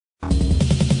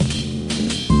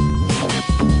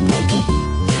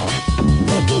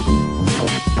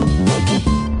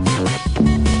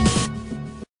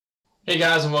Hey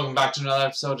guys, and welcome back to another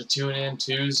episode of Tune In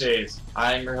Tuesdays.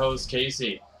 I'm your host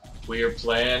Casey. We are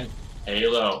playing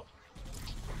Halo.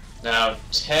 Now,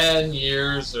 10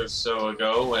 years or so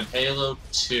ago, when Halo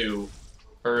 2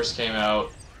 first came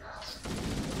out,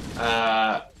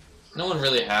 no one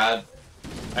really had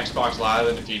Xbox Live,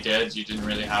 and if you did, you didn't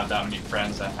really have that many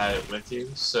friends that had it with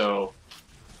you. So,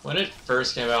 when it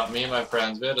first came out, me and my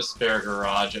friends, we had a spare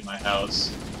garage at my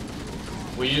house.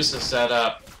 We used to set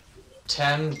up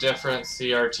 10 different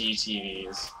CRT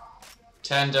TVs,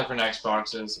 10 different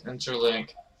Xboxes, interlink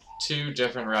 2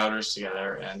 different routers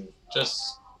together, and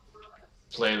just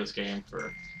play this game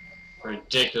for a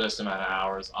ridiculous amount of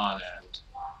hours on end.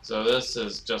 So this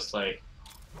is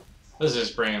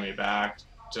bringing me back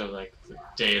to like the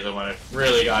days of when I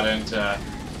really got into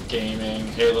gaming.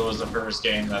 Halo was the first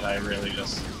game that I really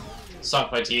just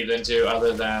sunk my teeth into,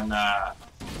 other than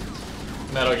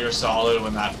Metal Gear Solid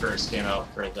when that first came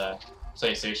out for the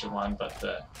PlayStation 1, but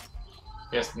I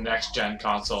guess the next gen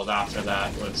console after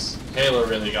that was Halo.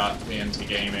 Really got me into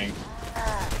gaming.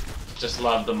 Just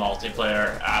loved the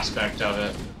multiplayer aspect of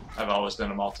it. I've always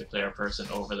been a multiplayer person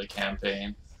over the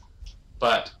campaign,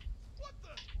 but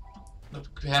the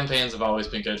campaigns have always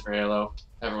been good for Halo.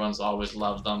 Everyone's always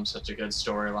loved them, such a good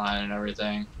storyline and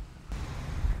everything.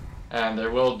 And we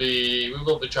will be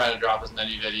trying to drop as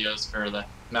many videos for the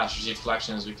Master Chief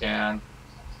Collection as we can.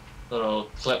 Little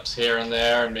clips here and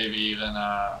there, and maybe even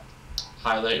a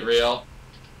highlight reel.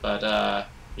 But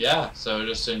yeah, so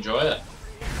just enjoy it.